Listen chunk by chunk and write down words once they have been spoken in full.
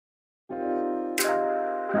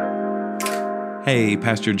Hey,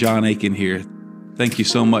 Pastor John Aiken here. Thank you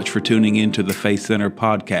so much for tuning in to the Faith Center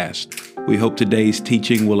podcast. We hope today's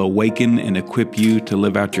teaching will awaken and equip you to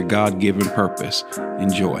live out your God-given purpose.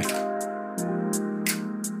 Enjoy.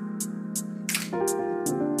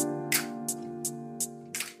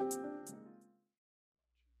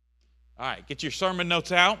 All right, get your sermon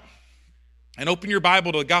notes out and open your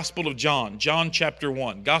Bible to the Gospel of John, John chapter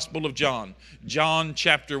 1. Gospel of John, John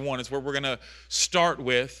chapter 1 is where we're going to start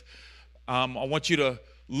with. I want you to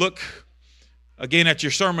look again at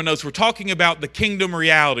your sermon notes. We're talking about the kingdom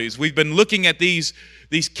realities. We've been looking at these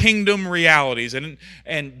kingdom realities,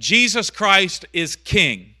 and Jesus Christ is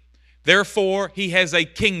king. Therefore, he has a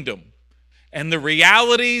kingdom. And the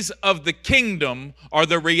realities of the kingdom are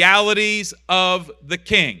the realities of the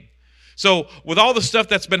king. So with all the stuff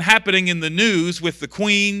that's been happening in the news with the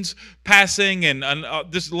Queen's passing and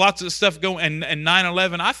there's lots of stuff going, and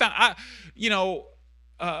 9/11, I found,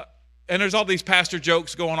 and there's all these pastor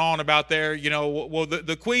jokes going on about there, well,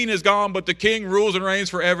 the Queen is gone, but the King rules and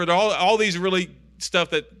reigns forever. All these really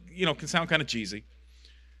stuff that, can sound kind of cheesy,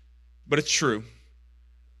 but it's true.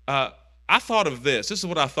 I thought of this. This is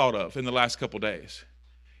what I thought of in the last couple days.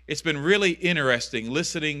 It's been really interesting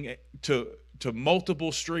listening to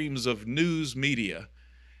multiple streams of news media.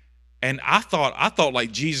 And I thought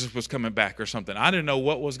like Jesus was coming back or something. I didn't know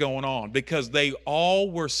what was going on because they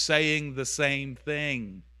all were saying the same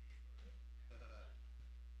thing.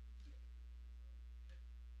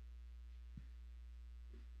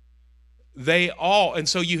 And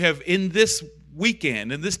so you have in this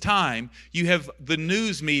weekend, in this time, you have the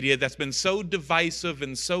news media that's been so divisive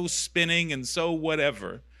and so spinning and so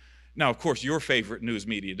whatever. Now, of course, your favorite news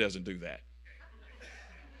media doesn't do that.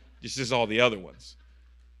 It's just all the other ones.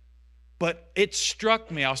 But it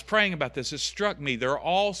struck me, I was praying about this, it struck me, they're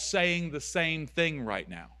all saying the same thing right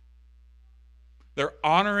now. They're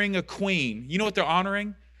honoring a queen. You know what they're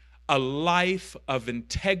honoring? A life of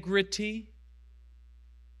integrity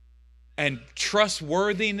and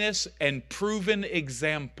trustworthiness and proven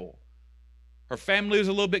example. Her family was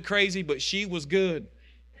a little bit crazy, but she was good.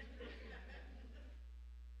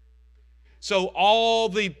 So all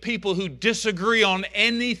the people who disagree on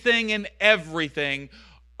anything and everything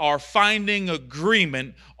are finding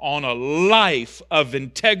agreement on a life of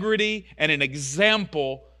integrity and an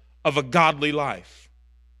example of a godly life.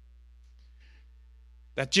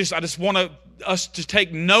 I just want us to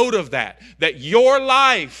take note of that your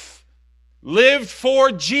life lived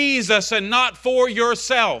for Jesus and not for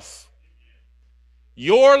yourself.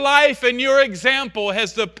 Your life and your example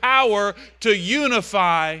has the power to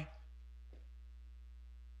unify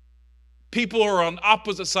people who are on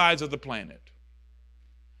opposite sides of the planet.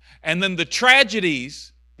 And then the tragedy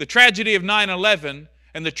of 9/11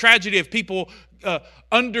 and the tragedy of people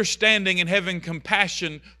understanding and having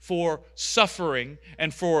compassion for suffering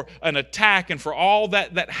and for an attack and for all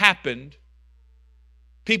that happened,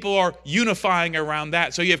 people are unifying around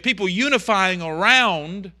that. So you have people unifying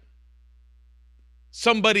around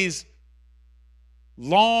somebody's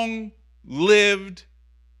long-lived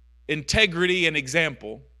integrity and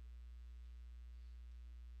example.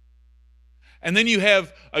 And then you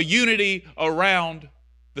have a unity around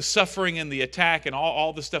the suffering and the attack and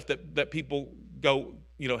all the stuff that people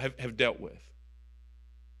have dealt with.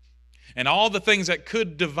 And all the things that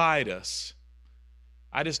could divide us.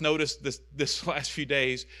 I just noticed this last few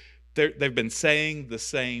days, they've been saying the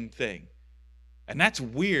same thing. And that's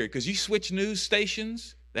weird because you switch news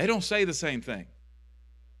stations, they don't say the same thing.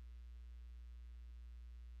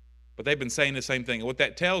 But they've been saying the same thing. And what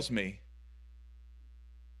that tells me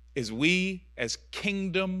is we as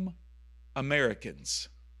kingdom Americans,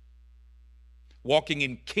 walking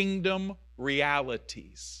in kingdom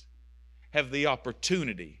realities, have the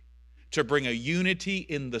opportunity to bring a unity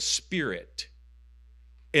in the spirit,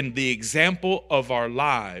 in the example of our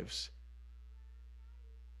lives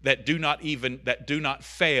that do not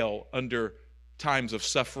fail under times of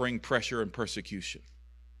suffering, pressure, and persecution.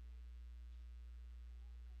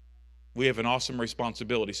 We have an awesome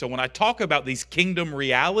responsibility. So when I talk about these kingdom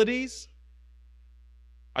realities,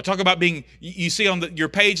 I talk about being, you see on your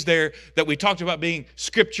page there that we talked about being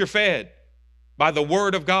scripture fed by the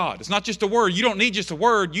word of God. It's not just a word. You don't need just a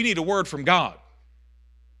word. You need a word from God.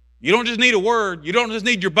 You don't just need a word. You don't just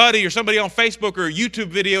need your buddy or somebody on Facebook or a YouTube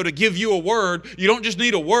video to give you a word. You don't just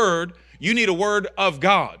need a word. You need a word of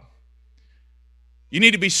God. You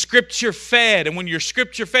need to be scripture fed. And when you're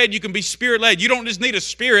scripture fed, you can be spirit led. You don't just need a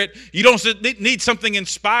spirit. You don't need something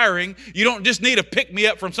inspiring. You don't just need a pick me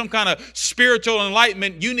up from some kind of spiritual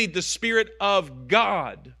enlightenment. You need the Spirit of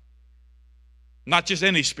God, not just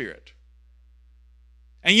any spirit.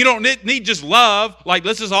 And you don't need just love, like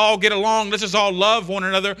let's just all get along, let's just all love one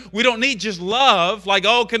another. We don't need just love, like,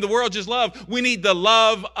 oh, can the world just love? We need the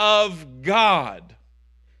love of God.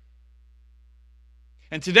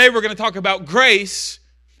 And today we're going to talk about grace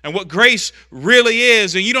and what grace really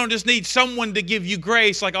is. And you don't just need someone to give you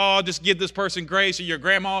grace, like, oh, I'll just give this person grace, or your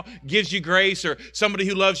grandma gives you grace, or somebody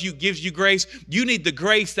who loves you gives you grace. You need the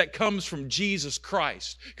grace that comes from Jesus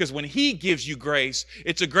Christ. Because when He gives you grace,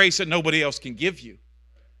 it's a grace that nobody else can give you.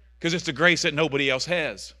 Because it's a grace that nobody else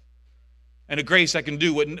has. And a grace that can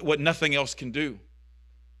do what nothing else can do.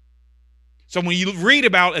 So when you read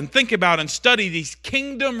about and think about and study these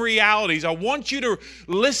kingdom realities, I want you to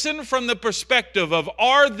listen from the perspective of,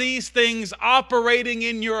 are these things operating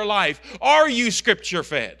in your life? Are you Scripture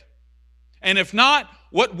fed? And if not,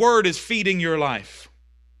 what word is feeding your life?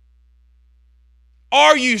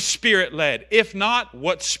 Are you Spirit led? If not,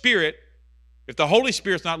 what Spirit? If the Holy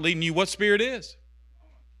Spirit's not leading you, what Spirit is?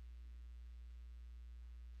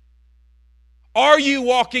 Are you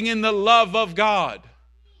walking in the love of God?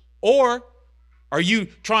 Or are you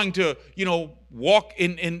trying to, walk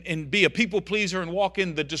in be a people pleaser and walk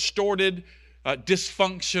in the distorted,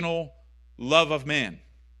 dysfunctional love of man?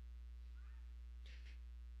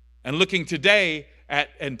 And looking today at,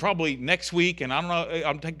 and probably next week, and I don't know,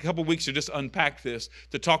 I'll take a couple of weeks to just unpack this,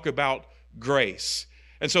 to talk about grace.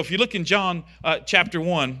 And so if you look in John chapter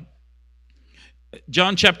 1,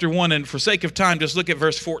 and for sake of time, just look at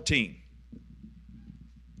verse 14.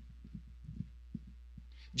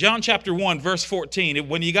 John chapter 1, verse 14.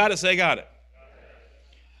 When you got it, say, got it.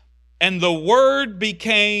 And the Word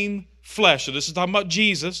became flesh. So this is talking about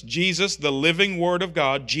Jesus. Jesus, the living Word of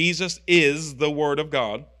God. Jesus is the Word of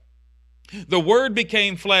God. The Word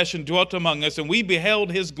became flesh and dwelt among us, and we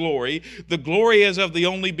beheld His glory. The glory as of the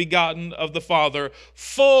only begotten of the Father,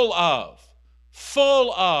 full of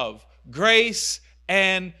grace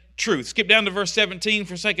and truth. Skip down to verse 17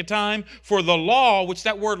 for sake of time. For the law, which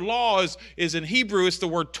that word law is in Hebrew, it's the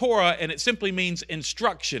word Torah, and it simply means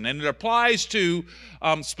instruction. And it applies to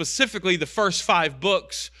specifically the first 5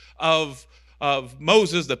 books of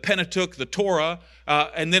Moses, the Pentateuch, the Torah.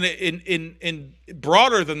 And then in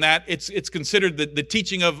broader than that, it's considered the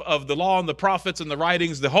teaching of the law and the prophets and the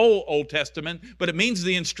writings, the whole Old Testament, but it means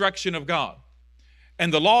the instruction of God.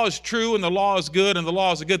 And the law is true, and the law is good, and the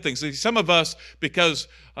law is a good thing. So some of us, because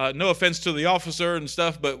no offense to the officer and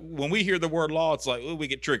stuff, but when we hear the word law, it's like, we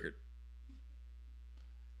get triggered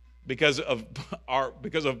because of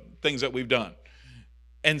things that we've done.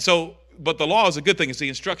 And so, but the law is a good thing. It's the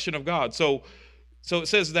instruction of God. So it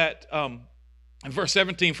says that in verse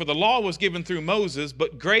 17, for the law was given through Moses,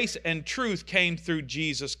 but grace and truth came through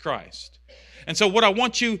Jesus Christ. And so what I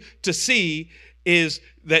want you to see is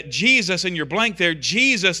that Jesus, in your blank there,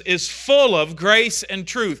 Jesus is full of grace and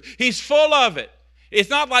truth. He's full of it. It's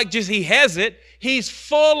not like just He has it. He's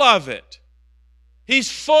full of it. He's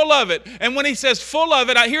full of it. And when He says full of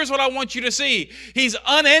it, here's what I want you to see. He's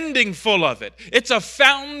unending full of it. It's a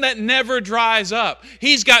fountain that never dries up.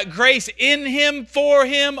 He's got grace in Him, for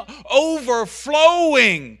Him,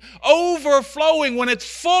 overflowing. Overflowing. When it's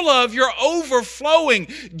full of, you're overflowing.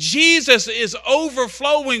 Jesus is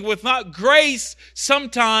overflowing with not grace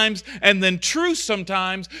sometimes and then truth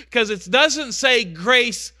sometimes, because it doesn't say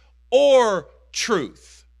grace or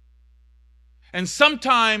truth. And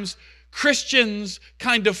sometimes Christians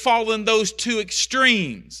kind of fall in those two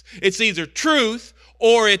extremes. It's either truth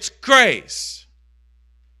or it's grace.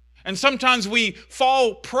 And sometimes we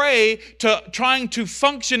fall prey to trying to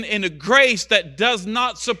function in a grace that does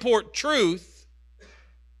not support truth,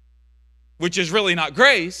 which is really not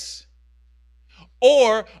grace,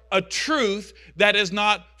 or a truth that is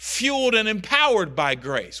not fueled and empowered by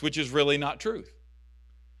grace, which is really not truth.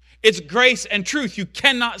 It's grace and truth. You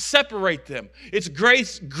cannot separate them. It's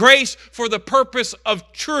grace for the purpose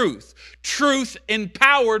of truth. Truth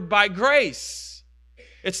empowered by grace.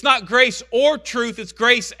 It's not grace or truth, it's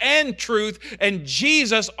grace and truth. And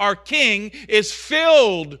Jesus, our King, is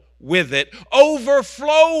filled with it,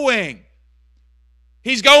 overflowing.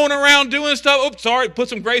 He's going around doing stuff. Oops, sorry, put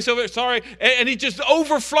some grace over it, sorry. And he's just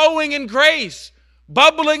overflowing in grace,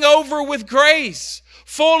 bubbling over with grace.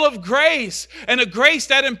 Full of grace, and a grace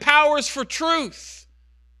that empowers for truth.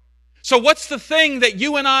 So what's the thing that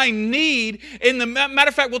you and I need? Matter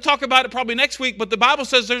of fact, we'll talk about it probably next week, but the Bible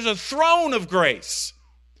says there's a throne of grace.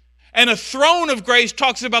 And a throne of grace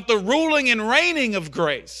talks about the ruling and reigning of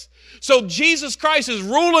grace. So Jesus Christ is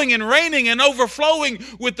ruling and reigning and overflowing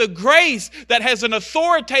with the grace that has an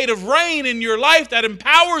authoritative reign in your life that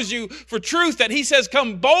empowers you for truth, that He says,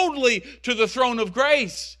 come boldly to the throne of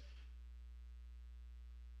grace.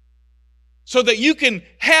 so that you can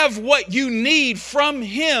have what you need from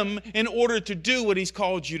Him in order to do what He's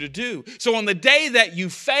called you to do. So on the day that you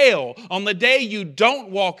fail, on the day you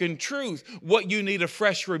don't walk in truth, what you need a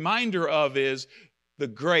fresh reminder of is the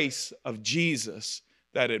grace of Jesus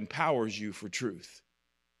that empowers you for truth.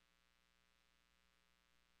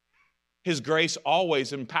 His grace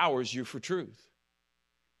always empowers you for truth.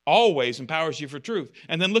 Always empowers you for truth.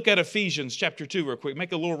 And then look at Ephesians chapter 2 real quick.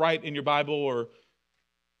 Make a little right in your Bible or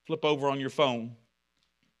flip over on your phone.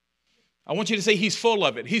 I want you to say He's full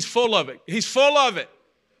of it. He's full of it. He's full of it.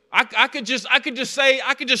 I could just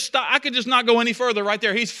not go any further right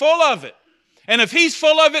there. He's full of it. And if He's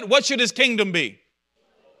full of it, what should His kingdom be?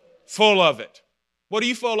 Full of it. What are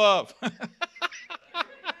you full of?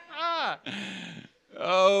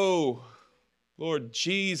 Oh, Lord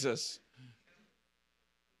Jesus.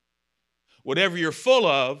 Whatever you're full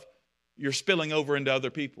of, you're spilling over into other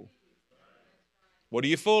people. What are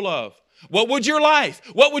you full of? What would your life?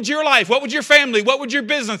 What would your life? What would your family? What would your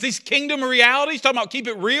business? These kingdom realities, talking about keep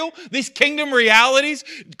it real, these kingdom realities,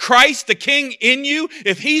 Christ, the King in you,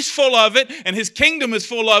 if He's full of it and His kingdom is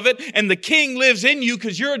full of it and the King lives in you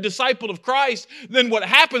because you're a disciple of Christ, then what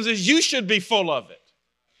happens is you should be full of it.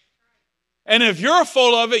 And if you're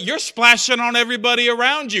full of it, you're splashing on everybody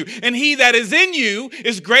around you. And He that is in you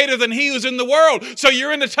is greater than he who's in the world. So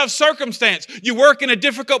you're in a tough circumstance. You work in a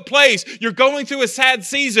difficult place. You're going through a sad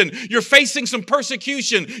season. You're facing some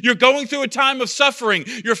persecution. You're going through a time of suffering.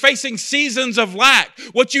 You're facing seasons of lack.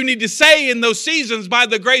 What you need to say in those seasons by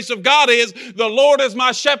the grace of God is, the Lord is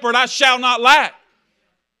my shepherd, I shall not lack.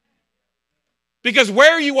 Because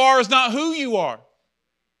where you are is not who you are.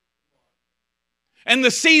 And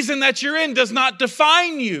the season that you're in does not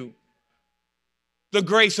define you. The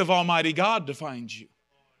grace of Almighty God defines you.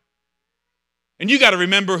 And you got to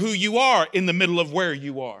remember who you are in the middle of where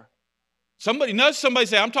you are. Somebody nudge somebody,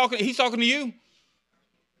 say, He's talking to you.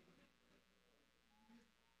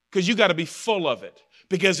 Because you got to be full of it.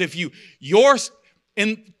 Because if you're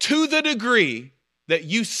to the degree that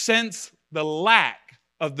you sense the lack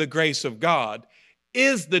of the grace of God,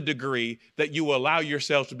 is the degree that you allow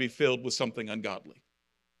yourself to be filled with something ungodly.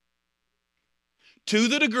 To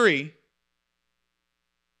the degree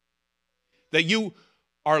that you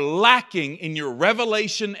are lacking in your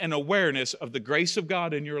revelation and awareness of the grace of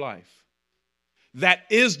God in your life, that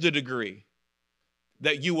is the degree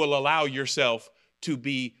that you will allow yourself to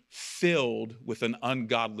be filled with an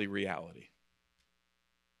ungodly reality.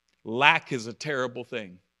 Lack is a terrible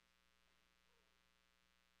thing.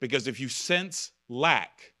 Because if you sense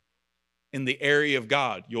lack in the area of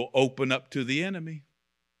God, you'll open up to the enemy.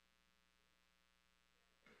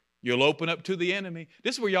 You'll open up to the enemy.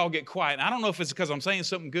 This is where y'all get quiet. And I don't know if it's because I'm saying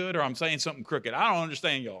something good or I'm saying something crooked. I don't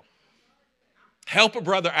understand y'all. Help a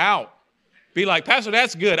brother out. Be like, Pastor,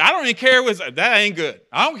 that's good. I don't even care what that ain't good.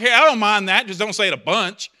 I don't care. I don't mind that. Just don't say it a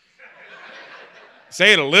bunch.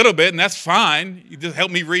 Say it a little bit and that's fine. You just help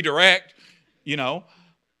me redirect,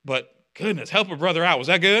 But goodness, help a brother out. Was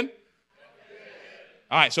that good?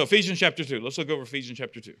 All right, so Ephesians chapter 2. Let's look over Ephesians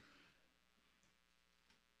chapter 2.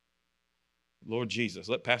 Lord Jesus,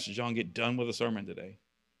 let Pastor John get done with the sermon today.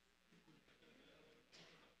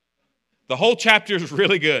 The whole chapter is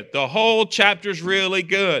really good. The whole chapter is really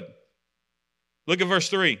good. Look at verse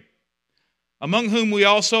 3. Among whom we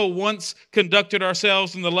also once conducted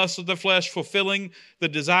ourselves in the lust of the flesh, fulfilling the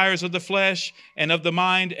desires of the flesh and of the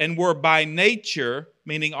mind, and were by nature,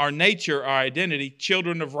 meaning our nature, our identity,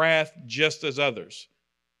 children of wrath, just as others.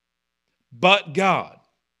 But God,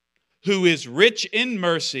 who is rich in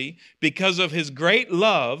mercy, because of His great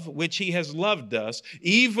love, which He has loved us,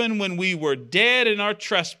 even when we were dead in our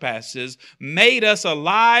trespasses, made us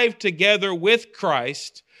alive together with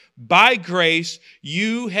Christ. By grace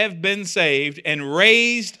you have been saved and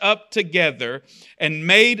raised up together and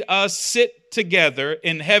made us sit together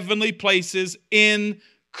in heavenly places in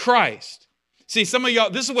Christ. See, some of y'all,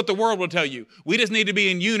 this is what the world will tell you. We just need to be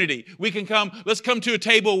in unity. Let's come to a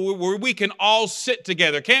table where we can all sit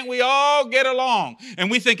together. Can't we all get along? And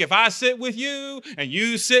we think if I sit with you and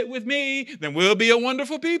you sit with me, then we'll be a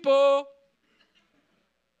wonderful people.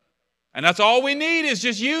 And that's all we need is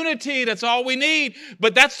just unity. That's all we need.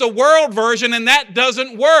 But that's the world version, and that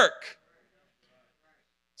doesn't work.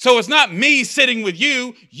 So it's not me sitting with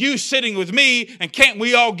you, you sitting with me, and can't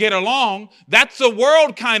we all get along? That's the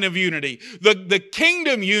world kind of unity. The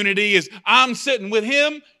kingdom unity is I'm sitting with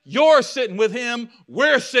Him, you're sitting with Him,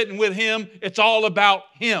 we're sitting with Him. It's all about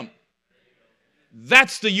Him.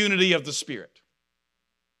 That's the unity of the Spirit.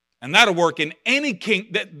 And that'll work in any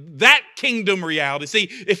that kingdom reality. See,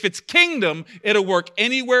 if it's kingdom, it'll work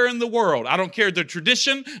anywhere in the world. I don't care the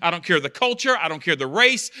tradition. I don't care the culture. I don't care the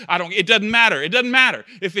race. It doesn't matter. It doesn't matter.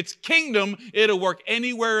 If it's kingdom, it'll work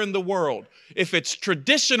anywhere in the world. If it's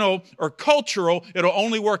traditional or cultural, it'll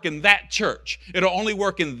only work in that church. It'll only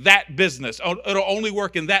work in that business. It'll only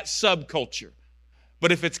work in that subculture.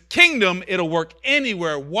 But if it's kingdom, it'll work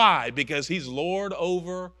anywhere. Why? Because he's Lord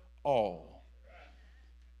over all.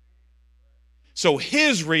 So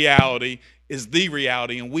his reality is the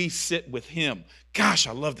reality, and we sit with him. Gosh,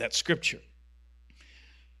 I love that scripture.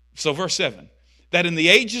 So verse 7, that in the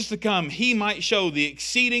ages to come he might show the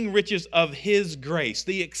exceeding riches of his grace.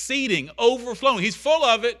 The exceeding, overflowing. He's full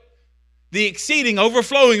of it. The exceeding,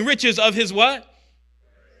 overflowing riches of his what?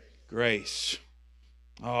 Grace.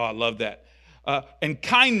 Oh, I love that. And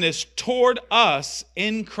kindness toward us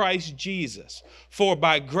in Christ Jesus. For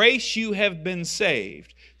by grace you have been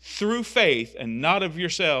saved, through faith, and not of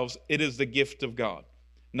yourselves. It is the gift of God.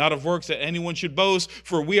 Not of works that anyone should boast,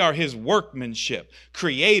 for we are his workmanship,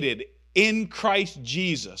 created in Christ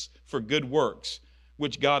Jesus for good works,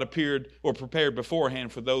 which God appeared or prepared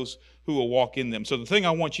beforehand for those who will walk in them. So the thing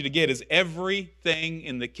I want you to get is everything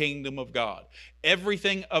in the kingdom of God.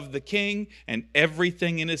 Everything of the king and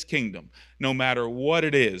everything in his kingdom, no matter what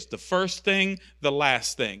it is. The first thing, the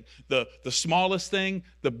last thing. The smallest thing,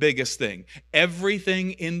 the biggest thing.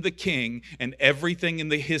 Everything in the king and everything in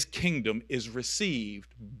his kingdom is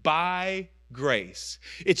received by grace.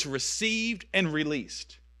 It's received and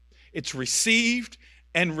released. It's received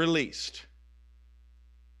and released.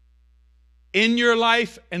 In your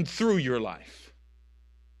life and through your life.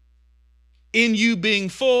 In you being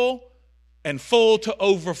full and full to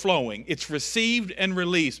overflowing. It's received and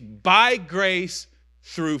released by grace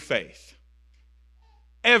through faith.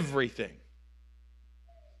 Everything.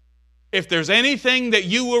 If there's anything that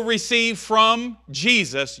you will receive from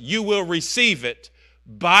Jesus, you will receive it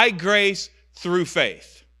by grace through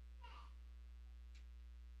faith.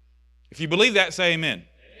 If you believe that, say amen. Amen.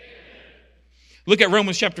 Look at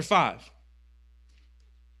Romans chapter 5.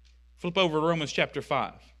 Flip over to Romans chapter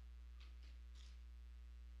 5.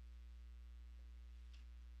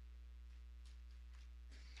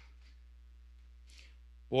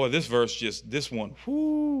 Boy, this verse this one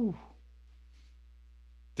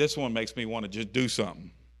makes me want to just do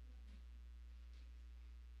something.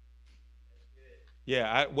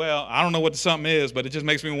 Yeah, I don't know what the something is, but it just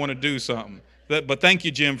makes me want to do something. But thank you,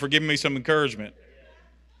 Jim, for giving me some encouragement.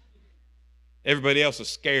 Everybody else is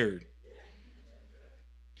scared.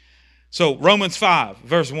 So Romans 5,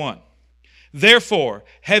 verse 1. Therefore,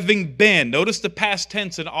 having been, notice the past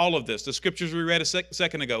tense in all of this. The scriptures we read a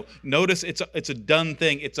second ago. Notice it's a done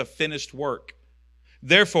thing. It's a finished work.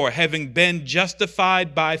 Therefore, having been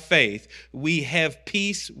justified by faith, we have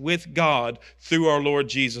peace with God through our Lord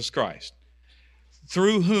Jesus Christ,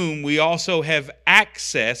 through whom we also have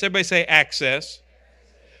access. Everybody say access.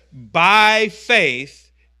 By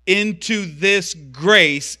faith into this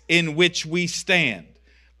grace in which we stand.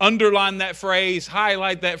 Underline that phrase,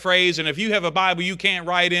 highlight that phrase, and if you have a Bible you can't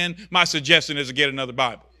write in, my suggestion is to get another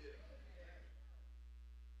Bible.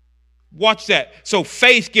 Watch that. So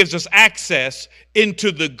faith gives us access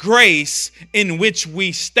into the grace in which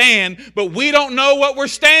we stand, but we don't know what we're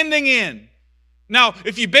standing in. Now,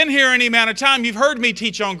 if you've been here any amount of time, you've heard me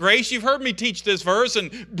teach on grace. You've heard me teach this verse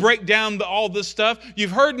and break down all this stuff. You've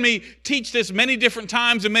heard me teach this many different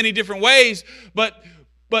times in many different ways, but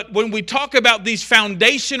when we talk about these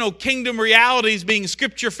foundational kingdom realities being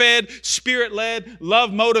scripture-fed, spirit-led,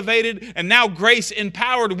 love-motivated, and now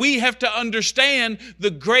grace-empowered, we have to understand the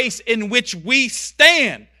grace in which we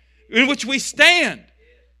stand. In which we stand.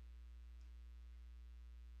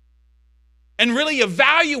 And really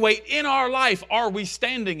evaluate in our life, are we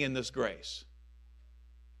standing in this grace?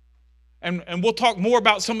 And we'll talk more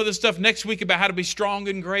about some of this stuff next week about how to be strong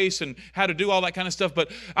in grace and how to do all that kind of stuff.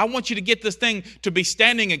 But I want you to get this thing to be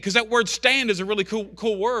standing in, because that word stand is a really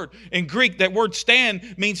cool word. In Greek, that word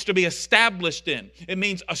stand means to be established in. It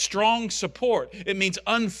means a strong support. It means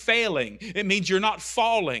unfailing. It means you're not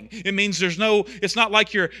falling. It means it's not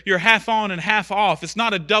like you're half on and half off. It's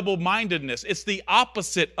not a double-mindedness. It's the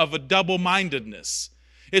opposite of a double-mindedness.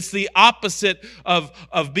 It's the opposite of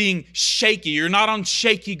being shaky. You're not on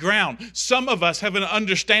shaky ground. Some of us have an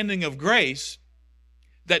understanding of grace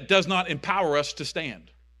that does not empower us to stand.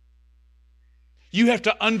 You have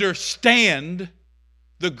to understand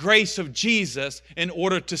the grace of Jesus in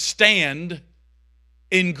order to stand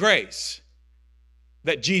in grace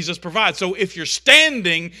that Jesus provides. So if you're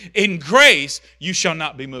standing in grace, you shall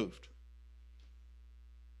not be moved.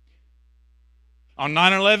 On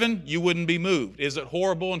 9/11, you wouldn't be moved. Is it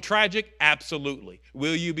horrible and tragic? Absolutely.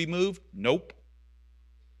 Will you be moved? Nope.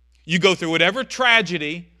 You go through whatever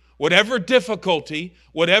tragedy, whatever difficulty,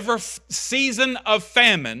 whatever season of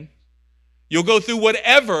famine, you'll go through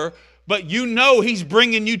whatever, but you know He's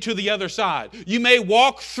bringing you to the other side. You may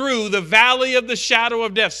walk through the valley of the shadow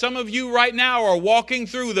of death. Some of you right now are walking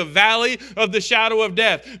through the valley of the shadow of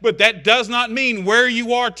death, but that does not mean where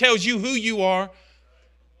you are tells you who you are.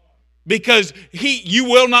 Because you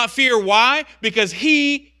will not fear. Why? Because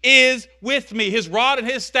He is with me. His rod and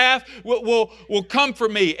His staff will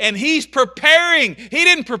comfort me. And He's preparing. He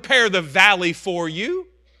didn't prepare the valley for you.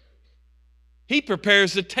 He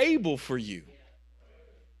prepares the table for you.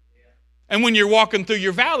 And when you're walking through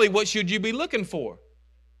your valley, what should you be looking for?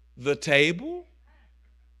 The table?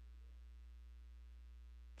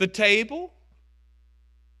 The table?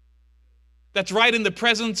 That's right in the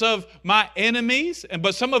presence of my enemies.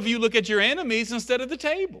 But some of you look at your enemies instead of the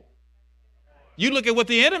table. You look at what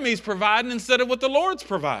the enemy's providing instead of what the Lord's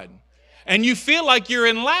providing. And you feel like you're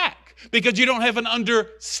in lack because you don't have an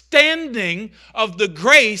understanding of the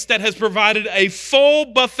grace that has provided a full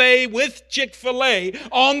buffet with Chick-fil-A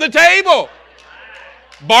on the table.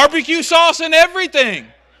 Barbecue sauce and everything.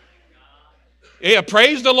 Yeah,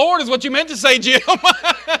 praise the Lord is what you meant to say, Jim.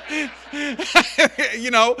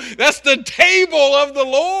 That's the table of the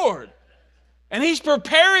Lord. And He's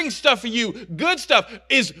preparing stuff for you, good stuff.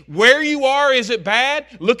 Is where you are, is it bad?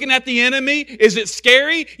 Looking at the enemy, is it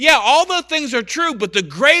scary? Yeah, all those things are true, but the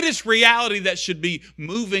greatest reality that should be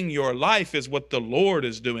moving your life is what the Lord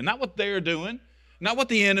is doing. Not what they're doing, not what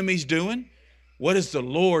the enemy's doing. What is the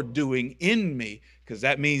Lord doing in me? Because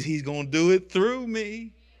that means He's going to do it through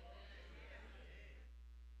me.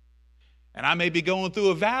 And I may be going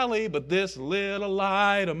through a valley, but this little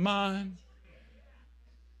light of mine.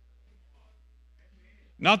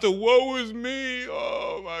 Not the woe is me.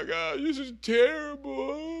 Oh my God, this is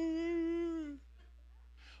terrible.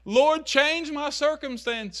 Lord, change my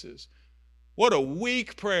circumstances. What a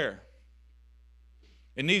weak prayer.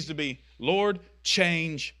 It needs to be, Lord,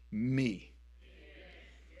 change me.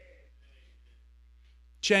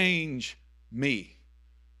 Change me.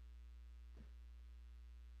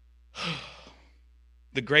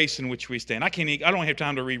 The grace in which we stand. I don't have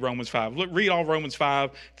time to read Romans 5. Read all Romans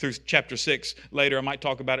 5 through chapter 6 later. I might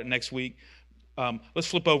talk about it next week. Let's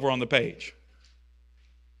flip over on the page.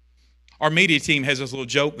 Our media team has this little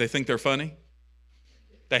joke. They think they're funny.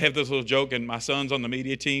 They have this little joke, and my son's on the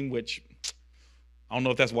media team, which I don't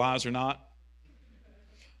know if that's wise or not.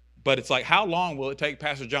 But it's like, how long will it take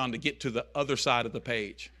Pastor John to get to the other side of the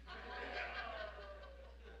page?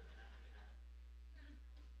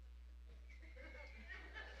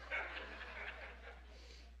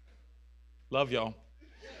 Love y'all.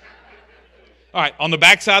 All right, on the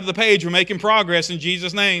back side of the page, we're making progress in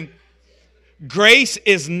Jesus' name. Grace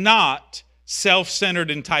is not self-centered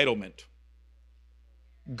entitlement.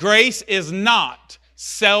 Grace is not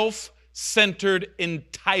self-centered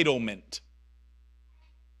entitlement.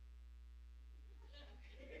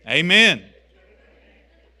 Amen.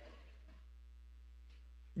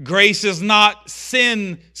 Grace is not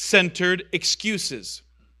sin-centered excuses.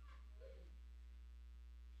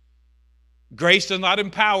 Grace does not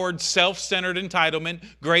empower self-centered entitlement.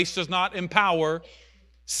 Grace does not empower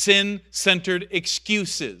sin-centered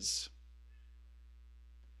excuses.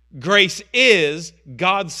 Grace is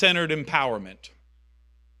God-centered empowerment.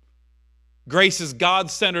 Grace is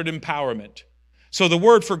God-centered empowerment. So the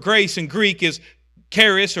word for grace in Greek is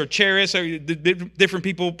charis or charis. Or different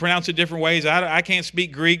people pronounce it different ways. I can't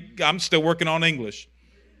speak Greek. I'm still working on English.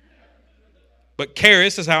 But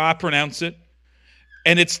charis is how I pronounce it.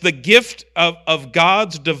 And it's the gift of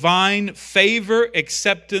God's divine favor,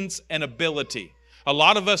 acceptance, and ability. A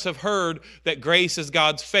lot of us have heard that grace is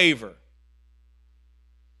God's favor.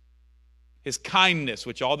 His kindness,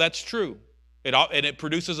 which all that's true. And it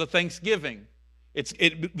produces a thanksgiving.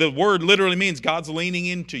 The word literally means God's leaning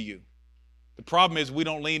into you. The problem is we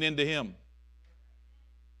don't lean into Him.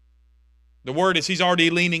 The word is He's already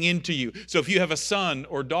leaning into you. So if you have a son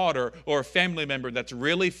or daughter or a family member that's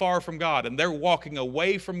really far from God and they're walking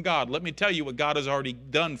away from God, let me tell you what God has already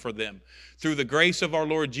done for them. Through the grace of our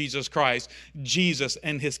Lord Jesus Christ, Jesus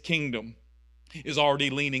and His kingdom is already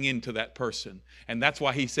leaning into that person. And that's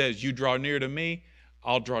why He says, you draw near to me,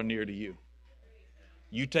 I'll draw near to you.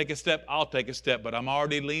 You take a step, I'll take a step, but I'm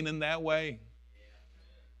already leaning that way.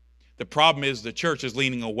 The problem is the church is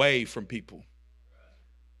leaning away from people.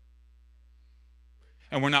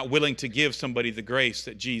 And we're not willing to give somebody the grace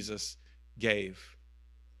that Jesus gave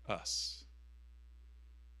us.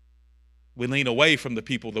 We lean away from the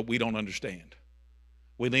people that we don't understand.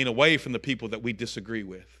 We lean away from the people that we disagree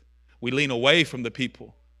with. We lean away from the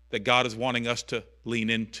people that God is wanting us to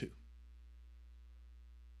lean into.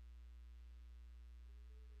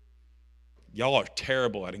 Y'all are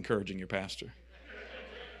terrible at encouraging your pastor.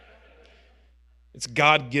 It's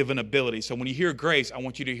God-given ability. So when you hear grace, I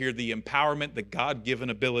want you to hear the empowerment, the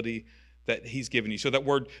God-given ability that he's given you. So that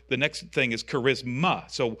word, the next thing is charisma.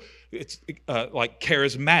 So it's like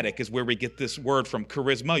charismatic is where we get this word from,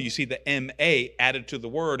 charisma. You see the M-A added to the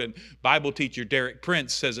word, and Bible teacher Derek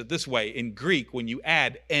Prince says it this way. In Greek, when you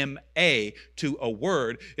add M-A to a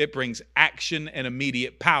word, it brings action and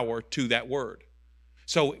immediate power to that word.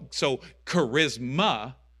 So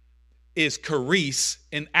charisma is charis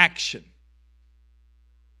in action.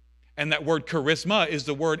 And that word charisma is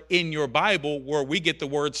the word in your Bible where we get the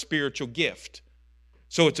word spiritual gift.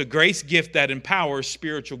 So it's a grace gift that empowers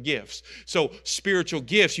spiritual gifts. So spiritual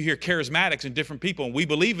gifts, you hear charismatics and different people, and we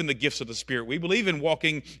believe in the gifts of the Spirit. We believe in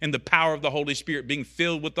walking in the power of the Holy Spirit, being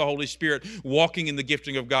filled with the Holy Spirit, walking in the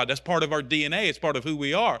gifting of God. That's part of our DNA. It's part of who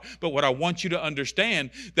we are. But what I want you to understand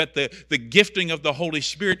that the gifting of the Holy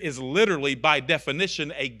Spirit is literally, by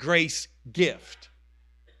definition, a grace gift.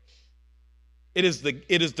 It is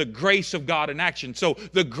the grace of God in action. So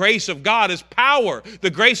the grace of God is power. The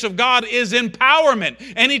grace of God is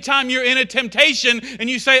empowerment. Anytime you're in a temptation and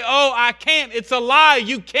you say, oh, I can't, it's a lie.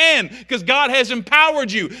 You can, because God has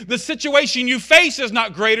empowered you. The situation you face is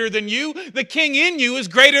not greater than you. The king in you is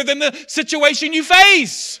greater than the situation you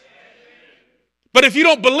face. But if you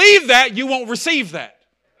don't believe that, you won't receive that.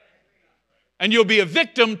 And you'll be a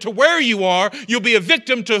victim to where you are. You'll be a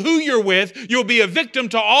victim to who you're with. You'll be a victim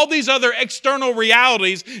to all these other external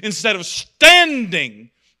realities instead of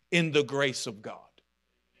standing in the grace of God.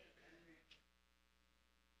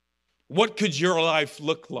 What could your life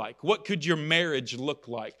look like? What could your marriage look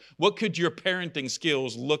like? What could your parenting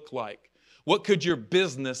skills look like? What could your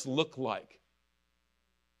business look like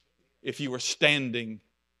if you were standing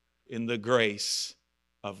in the grace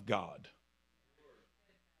of God?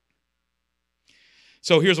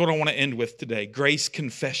 So here's what I want to end with today. Grace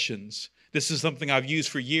confessions. This is something I've used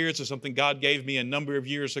for years. It's something God gave me a number of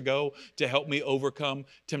years ago to help me overcome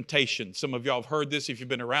temptation. Some of y'all have heard this if you've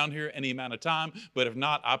been around here any amount of time. But if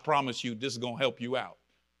not, I promise you this is going to help you out.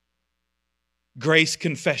 Grace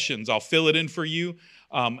confessions. I'll fill it in for you,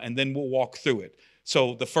 and then we'll walk through it.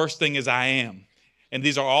 So the first thing is I am. And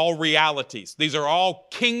these are all realities. These are all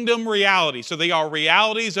kingdom realities. So they are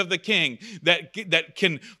realities of the king that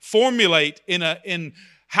can formulate in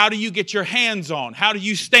how do you get your hands on? How do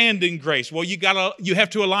you stand in grace? Well, you have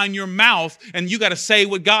to align your mouth, and you got to say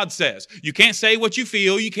what God says. You can't say what you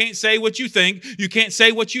feel. You can't say what you think. You can't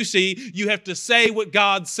say what you see. You have to say what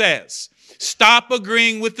God says. Stop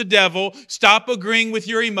agreeing with the devil. Stop agreeing with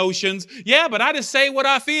your emotions. Yeah, but I just say what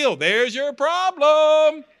I feel. There's your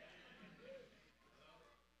problem.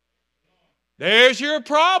 There's your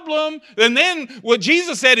problem. And then what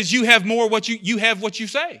Jesus said is you have more you have what you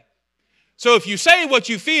say. So if you say what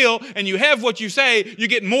you feel and you have what you say, you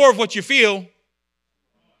get more of what you feel.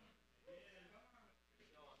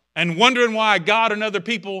 And wondering why God and other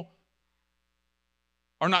people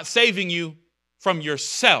are not saving you from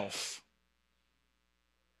yourself.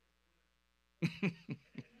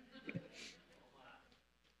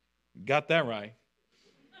 Got that right.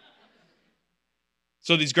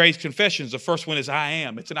 So these grace confessions, the first one is I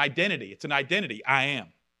am. It's an identity. It's an identity. I am.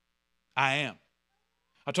 I am.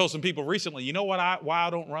 I told some people recently, you know why I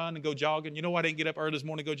don't run and go jogging? You know why I didn't get up early this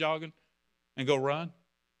morning and go jogging and go run?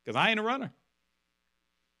 Because I ain't a runner.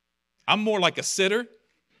 I'm more like a sitter.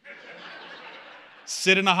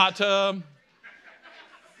 Sit in a hot tub.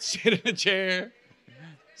 Sit in a chair.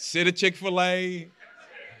 Sit at Chick-fil-A.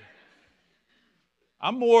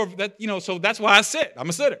 I'm more of that, so that's why I sit. I'm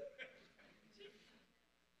a sitter.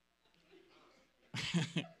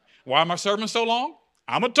 Why am I serving so long?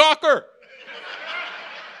 I'm a talker.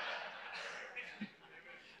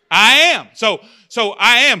 I am. So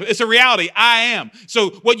I am. It's a reality. I am. So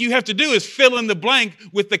what you have to do is fill in the blank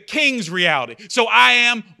with the king's reality. So I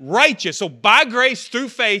am righteous. So by grace through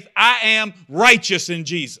faith, I am righteous in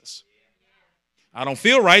Jesus. I don't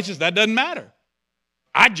feel righteous. That doesn't matter.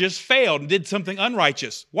 I just failed and did something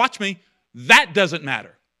unrighteous. Watch me. That doesn't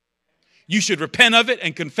matter. You should repent of it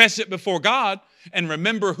and confess it before God and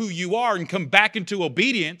remember who you are and come back into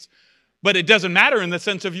obedience. But it doesn't matter in the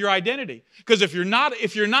sense of your identity. Because if you're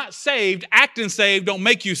not saved, acting saved don't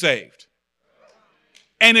make you saved.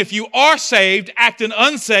 And if you are saved, acting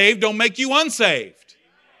unsaved don't make you unsaved.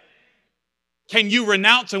 Can you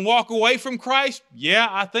renounce and walk away from Christ? Yeah,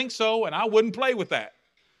 I think so, and I wouldn't play with that.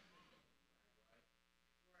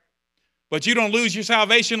 But you don't lose your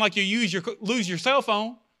salvation like you lose your cell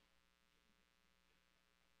phone.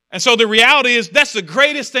 And so the reality is that's the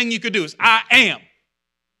greatest thing you could do is I am.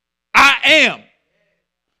 I am.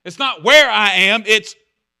 It's not where I am, it's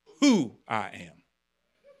who I am.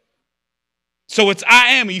 So it's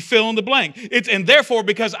I am, you fill in the blank. And therefore,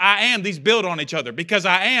 because I am, these build on each other. Because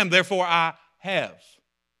I am, therefore I have.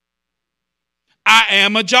 I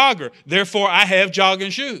am a jogger, therefore I have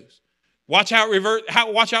jogging shoes. Watch how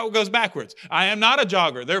it goes backwards. I am not a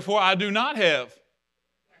jogger, therefore I do not have.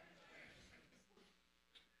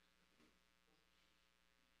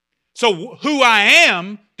 So who I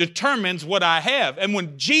am determines what I have. And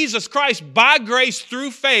when Jesus Christ, by grace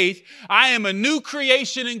through faith, I am a new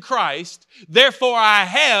creation in Christ, therefore I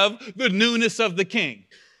have the newness of the King.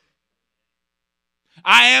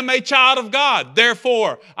 I am a child of God,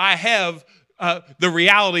 therefore I have the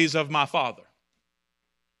realities of my Father.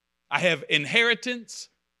 I have inheritance.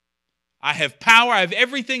 I have power. I have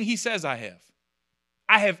everything He says I have.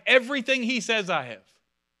 I have everything He says I have.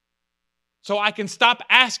 So I can stop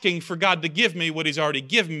asking for God to give me what He's already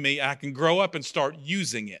given me. I can grow up and start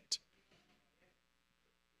using it.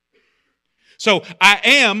 So I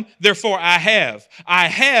am, therefore I have. I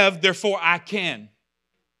have, therefore I can.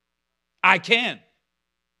 I can.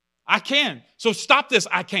 I can. So stop this,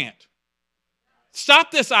 I can't.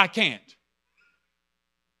 Stop this, I can't.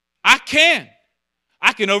 I can.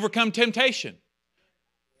 I can overcome temptation.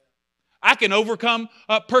 I can overcome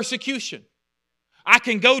persecution. I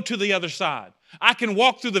can go to the other side. I can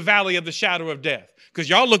walk through the valley of the shadow of death. Because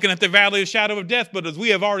y'all looking at the valley of the shadow of death, but as we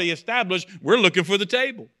have already established, we're looking for the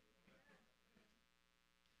table.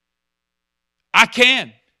 I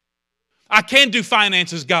can. I can do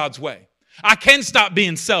finances God's way. I can stop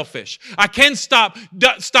being selfish. I can stop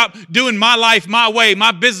doing my life my way,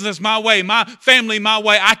 my business my way, my family my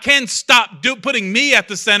way. I can stop putting me at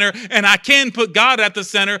the center, and I can put God at the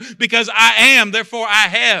center because I am, therefore I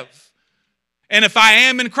have. And if I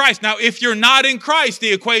am in Christ, now if you're not in Christ,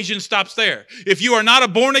 the equation stops there. If you are not a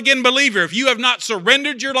born-again believer, if you have not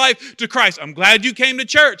surrendered your life to Christ, I'm glad you came to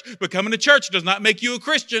church, but coming to church does not make you a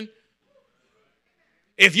Christian.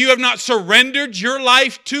 If you have not surrendered your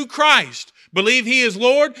life to Christ, believe He is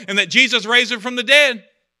Lord and that Jesus raised Him from the dead,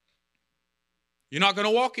 you're not going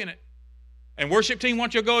to walk in it. And worship team, why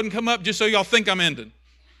don't you go ahead and come up just so y'all think I'm ending.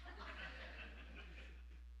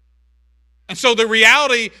 And so the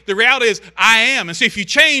reality is I am. And so if you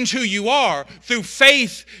change who you are through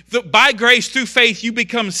faith, by grace through faith, you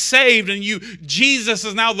become saved and Jesus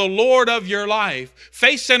is now the Lord of your life.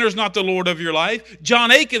 Faith Center is not the Lord of your life.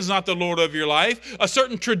 John Aiken is not the Lord of your life. A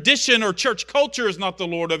certain tradition or church culture is not the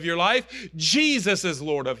Lord of your life. Jesus is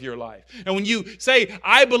Lord of your life. And when you say,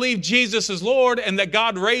 I believe Jesus is Lord and that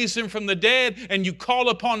God raised Him from the dead, and you call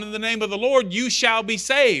upon the name of the Lord, you shall be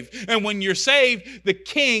saved. And when you're saved, the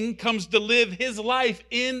King comes to live His life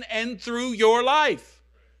in and through your life.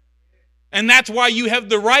 And that's why you have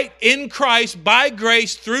the right in Christ by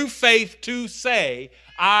grace through faith to say,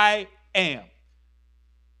 I am.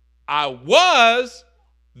 I was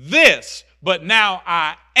this, but now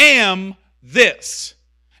I am this.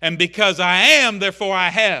 And because I am, therefore I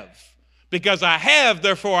have. Because I have,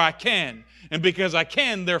 therefore I can. And because I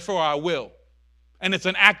can, therefore I will. And it's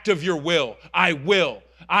an act of your will. I will.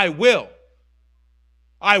 I will.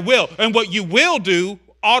 I will. And what you will do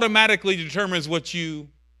automatically determines what you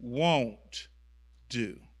won't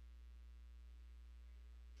do.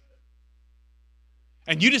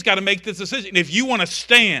 And you just got to make this decision. If you want to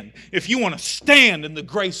stand in the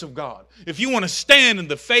grace of God, if you want to stand in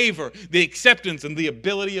the favor, the acceptance, and the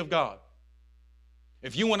ability of God,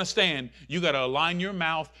 if you want to stand, you got to align your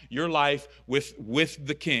mouth, your life with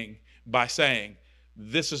the King by saying,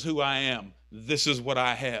 this is who I am. This is what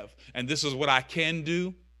I have. And this is what I can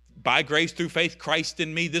do by grace through faith, Christ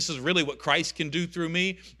in me. This is really what Christ can do through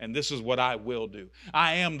me. And this is what I will do.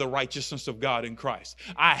 I am the righteousness of God in Christ.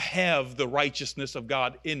 I have the righteousness of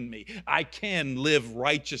God in me. I can live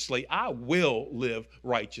righteously. I will live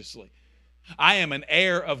righteously. I am an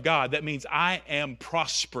heir of God. That means I am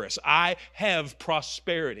prosperous. I have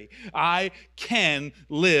prosperity. I can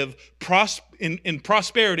live in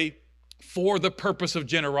prosperity for the purpose of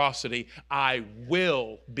generosity. I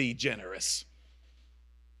will be generous.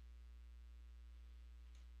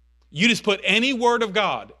 You just put any word of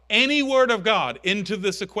God into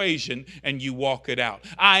this equation and you walk it out.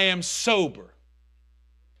 I am sober.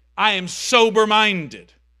 I am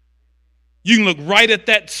sober-minded. You can look right at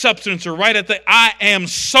that substance or right at that. I am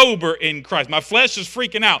sober in Christ. My flesh is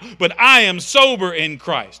freaking out, but I am sober in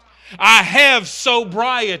Christ. I have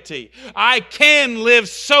sobriety. I can live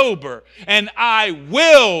sober, and I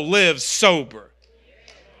will live sober.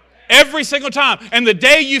 Every single time. And the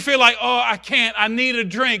day you feel like, oh, I can't, I need a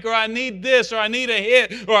drink, or I need this, or I need a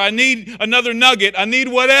hit, or I need another nugget, I need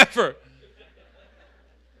whatever,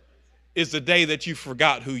 is the day that you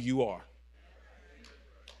forgot who you are.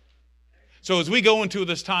 So as we go into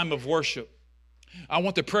this time of worship, I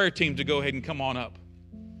want the prayer team to go ahead and come on up.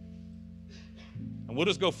 And we'll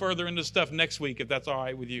just go further into stuff next week if that's all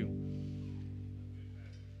right with you.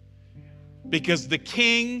 Because the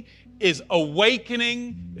King is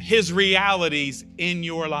awakening his realities in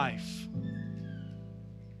your life.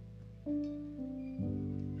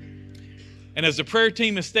 And as the prayer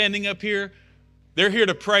team is standing up here, they're here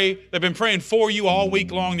to pray. They've been praying for you all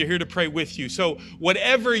week long. They're here to pray with you. So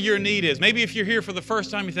whatever your need is, maybe if you're here for the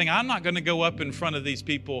first time, you think, I'm not going to go up in front of these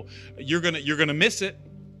people. You're going to miss it.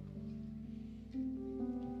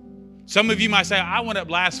 Some of you might say, I went up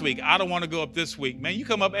last week. I don't want to go up this week. Man, you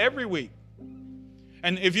come up every week.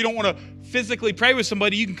 And if you don't want to physically pray with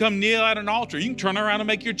somebody, you can come kneel at an altar. You can turn around and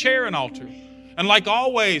make your chair an altar. And like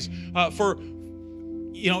always,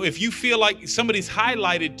 if you feel like somebody's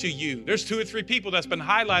highlighted to you, there's 2 or 3 people that's been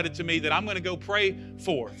highlighted to me that I'm going to go pray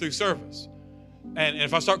for through service. And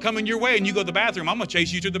if I start coming your way and you go to the bathroom, I'm going to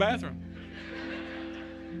chase you to the bathroom.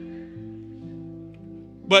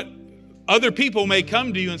 But other people may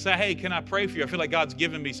come to you and say, hey, can I pray for you? I feel like God's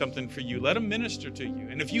given me something for you. Let him minister to you.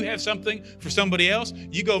 And if you have something for somebody else,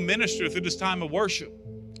 you go minister through this time of worship.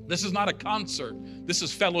 This is not a concert. This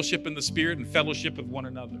is fellowship in the Spirit and fellowship with one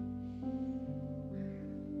another.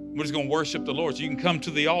 We're just going to worship the Lord. So you can come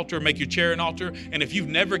to the altar, make your chair an altar. And if you've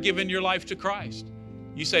never given your life to Christ,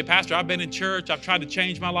 you say, Pastor, I've been in church. I've tried to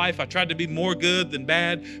change my life. I tried to be more good than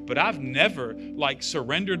bad, but I've never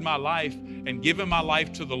surrendered my life and given my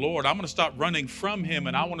life to the Lord. I'm going to stop running from him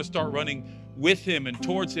and I want to start running with him and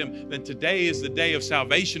towards him. Then today is the day of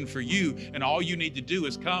salvation for you. And all you need to do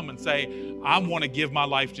is come and say, I want to give my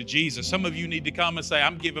life to Jesus. Some of you need to come and say,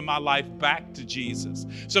 I'm giving my life back to Jesus.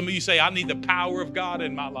 Some of you say, I need the power of God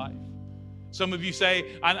in my life. Some of you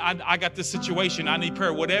say, I got this situation. I need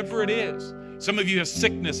prayer, whatever it is. Some of you have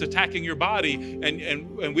sickness attacking your body,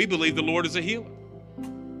 and we believe the Lord is a healer.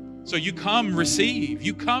 So you come receive.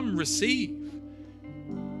 You come receive.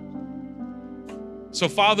 So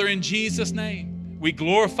Father, in Jesus' name, we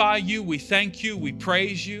glorify you, we thank you, we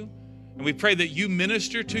praise you, and we pray that you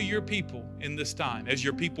minister to your people in this time as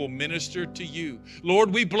your people minister to you.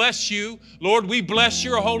 Lord, we bless you. Lord, we bless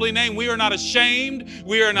your holy name. We are not ashamed.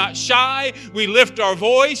 We are not shy. We lift our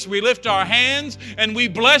voice. We lift our hands, and we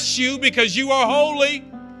bless you because you are holy.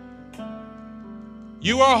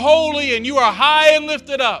 You are holy, and you are high and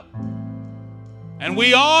lifted up. And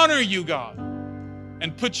we honor you, God,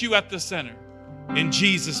 and put you at the center. In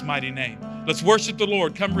Jesus' mighty name. Let's worship the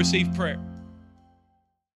Lord. Come receive prayer.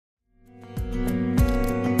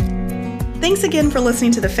 Thanks again for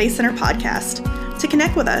listening to the Faith Center podcast. To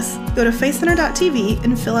connect with us, go to faithcenter.tv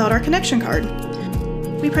and fill out our connection card.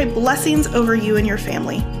 We pray blessings over you and your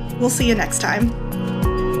family. We'll see you next time.